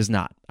coach. He is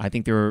not. I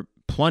think there are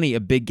plenty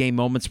of big game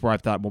moments where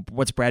I've thought, well,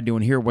 what's Brad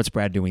doing here? What's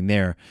Brad doing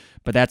there?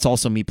 But that's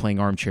also me playing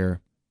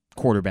armchair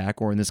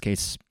quarterback, or in this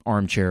case,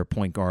 armchair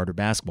point guard or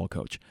basketball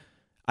coach.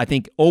 I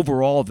think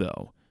overall,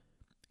 though,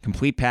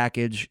 complete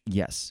package,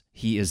 yes,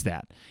 he is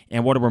that.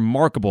 And what a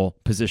remarkable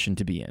position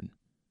to be in.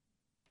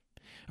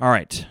 All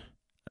right.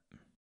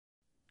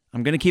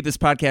 I'm going to keep this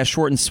podcast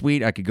short and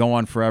sweet. I could go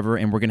on forever,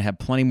 and we're going to have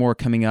plenty more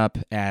coming up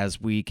as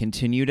we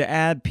continue to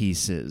add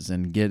pieces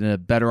and get a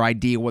better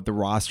idea what the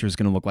roster is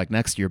going to look like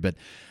next year. But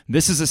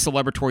this is a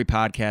celebratory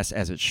podcast,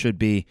 as it should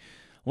be.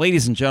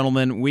 Ladies and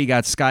gentlemen, we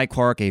got Skyy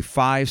Clark, a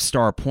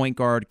 5-star point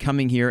guard,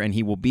 coming here, and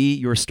he will be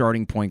your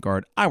starting point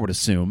guard, I would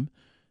assume,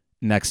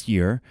 next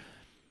year.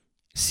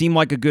 Seemed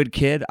like a good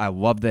kid. I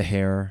love the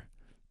hair.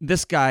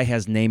 This guy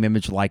has name,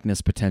 image,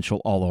 likeness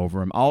potential all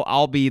over him.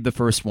 I'll be the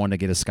first one to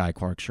get a Skyy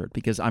Clark shirt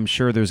because I'm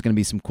sure there's going to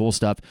be some cool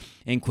stuff,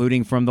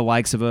 including from the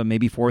likes of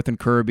maybe Fourth and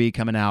Kirby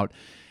coming out.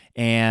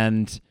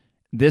 And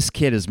this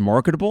kid is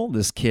marketable.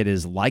 This kid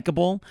is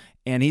likable,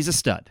 and he's a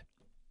stud.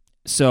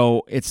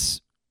 So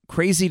it's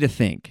crazy to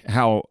think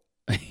how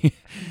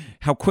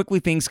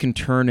quickly things can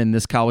turn in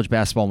this college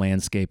basketball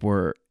landscape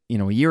where,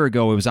 a year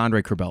ago it was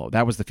Andre Curbelo.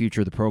 That was the future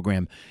of the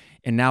program,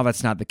 and now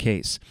that's not the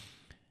case.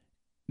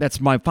 That's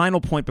my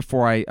final point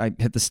before I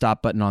hit the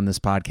stop button on this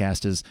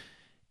podcast is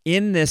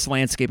in this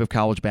landscape of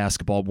college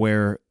basketball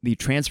where the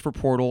transfer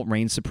portal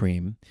reigns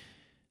supreme,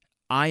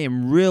 I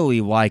am really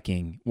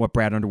liking what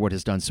Brad Underwood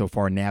has done so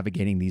far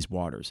navigating these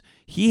waters.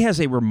 He has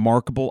a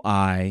remarkable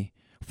eye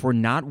for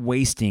not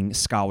wasting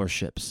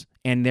scholarships.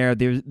 And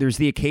there's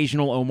the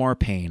occasional Omar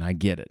Payne. I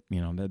get it.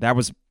 That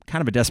was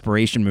kind of a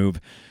desperation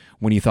move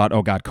when you thought,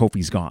 oh, God,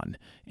 Kofi's gone.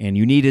 And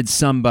you needed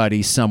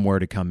somebody somewhere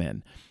to come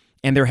in.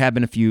 And there have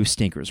been a few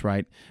stinkers,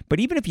 right? But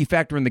even if you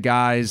factor in the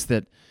guys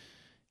that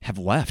have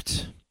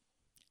left,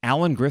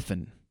 Alan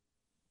Griffin,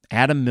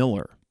 Adam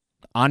Miller,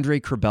 Andre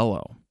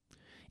Curbelo,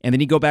 and then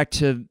you go back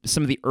to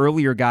some of the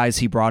earlier guys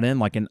he brought in,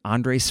 like an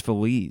Andres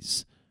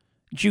Feliz,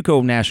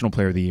 JUCO National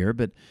Player of the Year,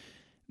 but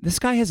this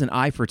guy has an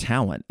eye for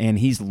talent, and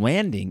he's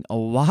landing a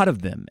lot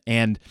of them.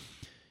 And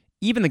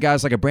even the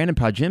guys like a Brandon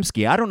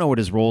Podziemski, I don't know what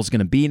his role is going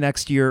to be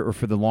next year or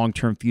for the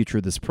long-term future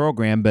of this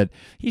program, but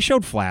he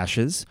showed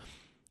flashes.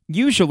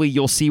 Usually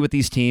you'll see with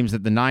these teams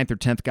that the 9th or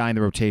 10th guy in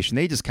the rotation,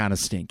 they just kind of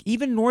stink.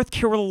 Even North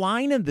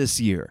Carolina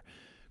this year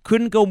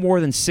couldn't go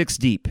more than 6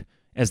 deep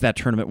as that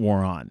tournament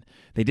wore on.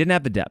 They didn't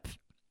have the depth.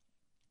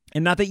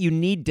 And not that you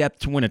need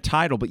depth to win a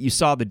title, but you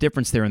saw the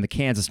difference there in the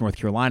Kansas-North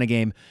Carolina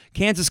game.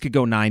 Kansas could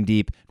go 9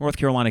 deep. North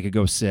Carolina could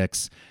go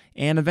 6.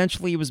 And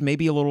eventually it was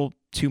maybe a little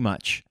too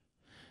much.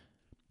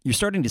 You're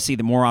starting to see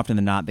that more often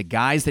than not, the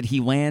guys that he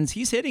lands,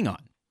 he's hitting on.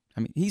 I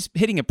mean, he's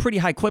hitting a pretty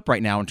high clip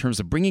right now in terms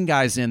of bringing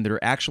guys in that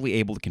are actually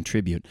able to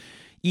contribute,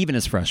 even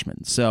as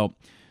freshmen. So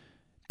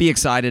be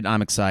excited.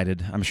 I'm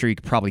excited. I'm sure you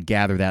could probably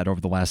gather that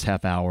over the last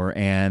half hour.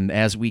 And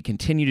as we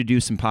continue to do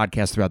some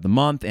podcasts throughout the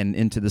month and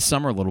into the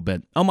summer a little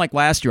bit, unlike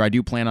last year, I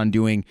do plan on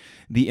doing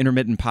the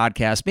intermittent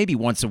podcast maybe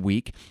once a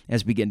week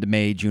as we get into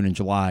May, June, and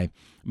July.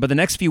 But the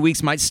next few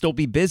weeks might still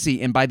be busy.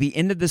 And by the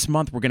end of this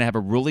month, we're going to have a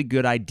really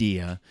good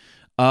idea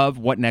of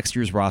what next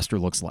year's roster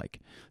looks like.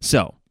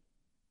 So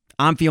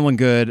I'm feeling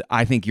good.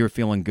 I think you're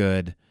feeling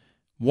good.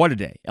 What a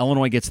day.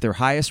 Illinois gets their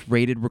highest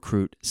rated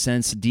recruit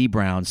since D.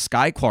 Brown.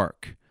 Skyy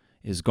Clark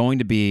is going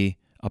to be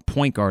a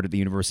point guard at the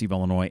University of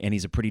Illinois, and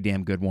he's a pretty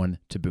damn good one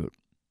to boot.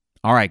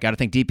 All right, got to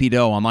thank DP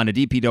Dough. Online at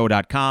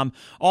dpdough.com.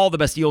 All the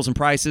best deals and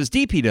prices,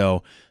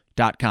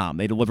 dpdough.com.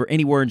 They deliver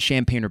anywhere in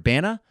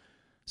Champaign-Urbana,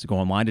 so go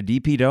online to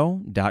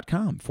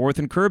dpdough.com. Fourth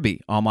and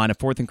Kirby, online at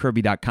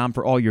fourthandkirby.com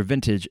for all your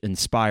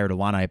vintage-inspired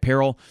Illini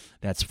apparel.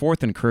 That's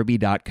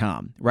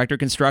fourthandkirby.com. Rector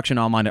Construction,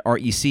 online at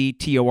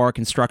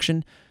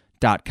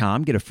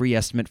rectorconstruction.com. Get a free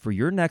estimate for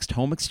your next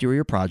home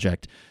exterior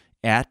project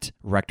at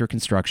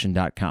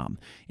rectorconstruction.com.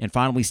 And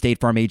finally, State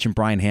Farm agent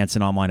Brian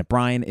Hansen, online at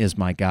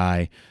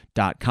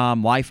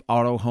brianismyguy.com. Life,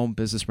 auto, home,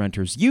 business,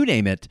 renters, you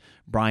name it,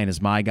 Brian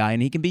is my guy,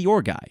 and he can be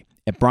your guy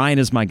at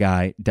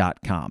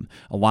brianismyguy.com.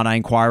 Illini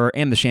Inquirer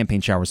and the Champagne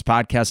Showers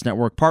Podcast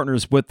Network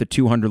partners with the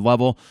 200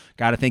 level.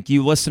 Got to thank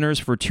you listeners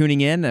for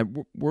tuning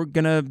in. We're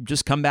going to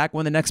just come back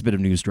when the next bit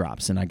of news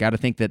drops. And I got to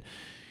think that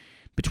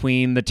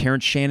between the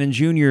Terrence Shannon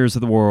Jr.'s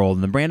of the world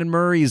and the Brandon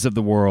Murray's of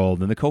the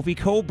world and the Kofi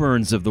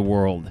Coburns of the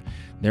world,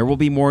 there will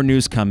be more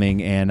news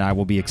coming, and I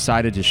will be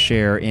excited to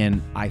share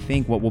in, I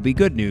think, what will be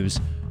good news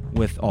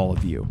with all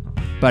of you.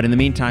 But in the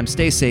meantime,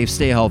 stay safe,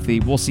 stay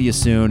healthy. We'll see you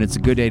soon. It's a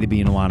good day to be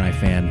an Illini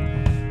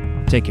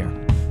fan. Take care.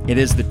 It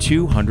is the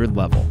 200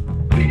 level.